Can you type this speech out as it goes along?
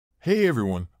Hey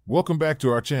everyone, welcome back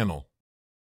to our channel.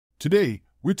 Today,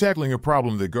 we're tackling a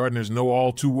problem that gardeners know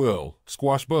all too well: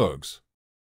 squash bugs.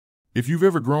 If you've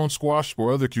ever grown squash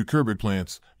or other cucurbit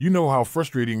plants, you know how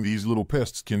frustrating these little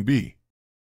pests can be.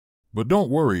 But don't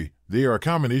worry, they are a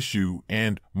common issue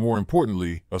and, more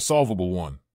importantly, a solvable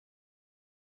one.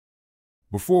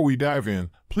 Before we dive in,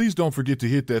 please don't forget to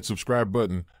hit that subscribe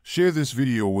button, share this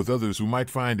video with others who might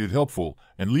find it helpful,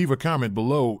 and leave a comment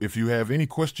below if you have any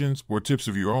questions or tips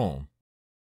of your own.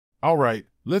 Alright,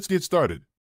 let's get started.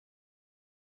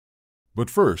 But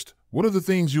first, what are the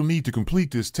things you'll need to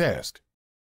complete this task?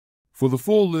 For the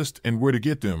full list and where to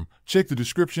get them, check the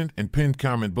description and pinned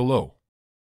comment below.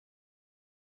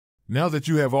 Now that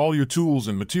you have all your tools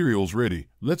and materials ready,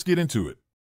 let's get into it.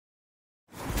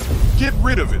 Get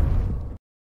rid of it!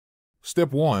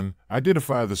 Step 1.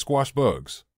 Identify the squash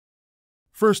bugs.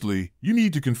 Firstly, you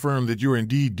need to confirm that you're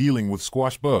indeed dealing with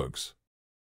squash bugs.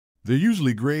 They're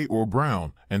usually gray or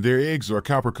brown, and their eggs are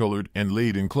copper-colored and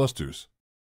laid in clusters.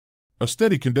 A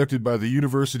study conducted by the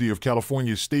University of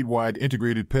California's Statewide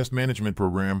Integrated Pest Management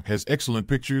Program has excellent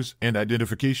pictures and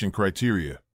identification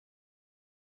criteria.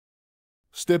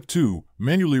 Step 2.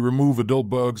 Manually remove adult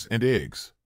bugs and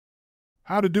eggs.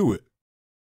 How to do it?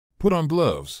 Put on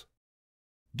gloves.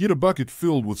 Get a bucket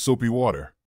filled with soapy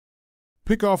water.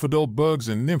 Pick off adult bugs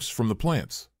and nymphs from the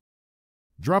plants.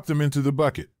 Drop them into the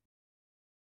bucket.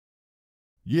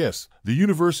 Yes, the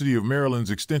University of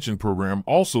Maryland's Extension program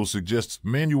also suggests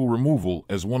manual removal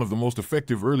as one of the most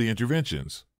effective early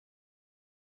interventions.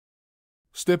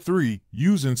 Step 3.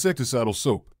 Use insecticidal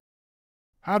soap.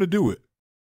 How to do it?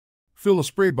 Fill a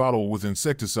spray bottle with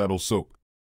insecticidal soap.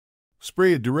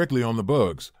 Spray it directly on the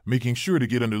bugs, making sure to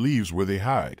get under leaves where they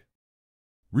hide.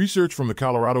 Research from the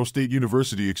Colorado State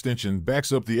University Extension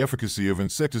backs up the efficacy of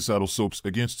insecticidal soaps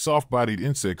against soft-bodied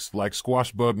insects like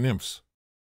squash bug nymphs.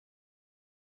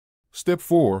 Step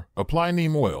 4. Apply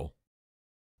neem oil.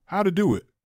 How to do it?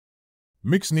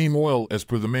 Mix neem oil as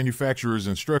per the manufacturer's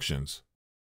instructions.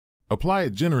 Apply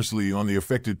it generously on the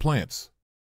affected plants.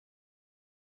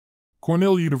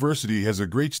 Cornell University has a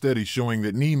great study showing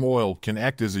that neem oil can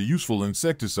act as a useful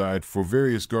insecticide for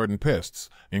various garden pests,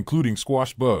 including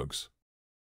squash bugs.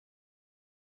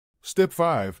 Step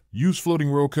 5. Use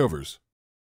floating row covers.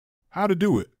 How to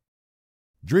do it?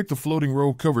 Drape the floating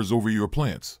row covers over your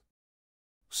plants.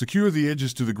 Secure the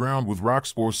edges to the ground with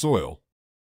rocks or soil.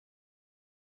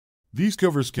 These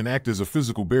covers can act as a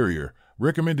physical barrier,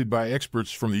 recommended by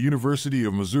experts from the University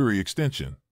of Missouri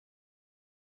Extension.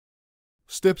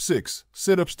 Step 6.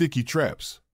 Set up sticky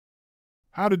traps.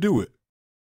 How to do it?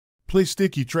 Place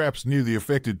sticky traps near the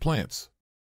affected plants.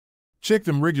 Check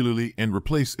them regularly and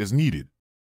replace as needed.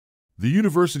 The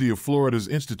University of Florida's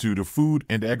Institute of Food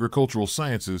and Agricultural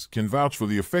Sciences can vouch for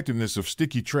the effectiveness of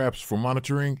sticky traps for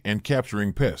monitoring and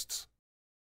capturing pests.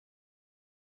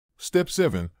 Step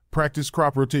 7. Practice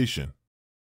crop rotation.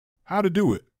 How to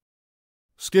do it?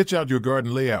 Sketch out your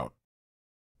garden layout.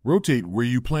 Rotate where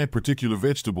you plant particular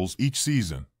vegetables each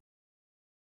season.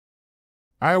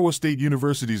 Iowa State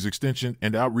University's Extension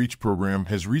and Outreach Program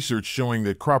has research showing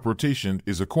that crop rotation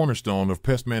is a cornerstone of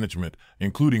pest management,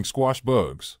 including squash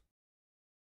bugs.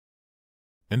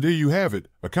 And there you have it,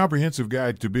 a comprehensive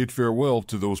guide to bid farewell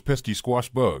to those pesky squash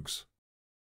bugs.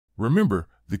 Remember,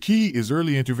 the key is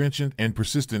early intervention and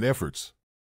persistent efforts.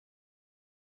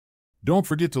 Don't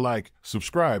forget to like,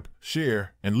 subscribe,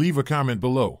 share, and leave a comment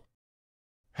below.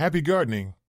 Happy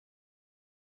gardening!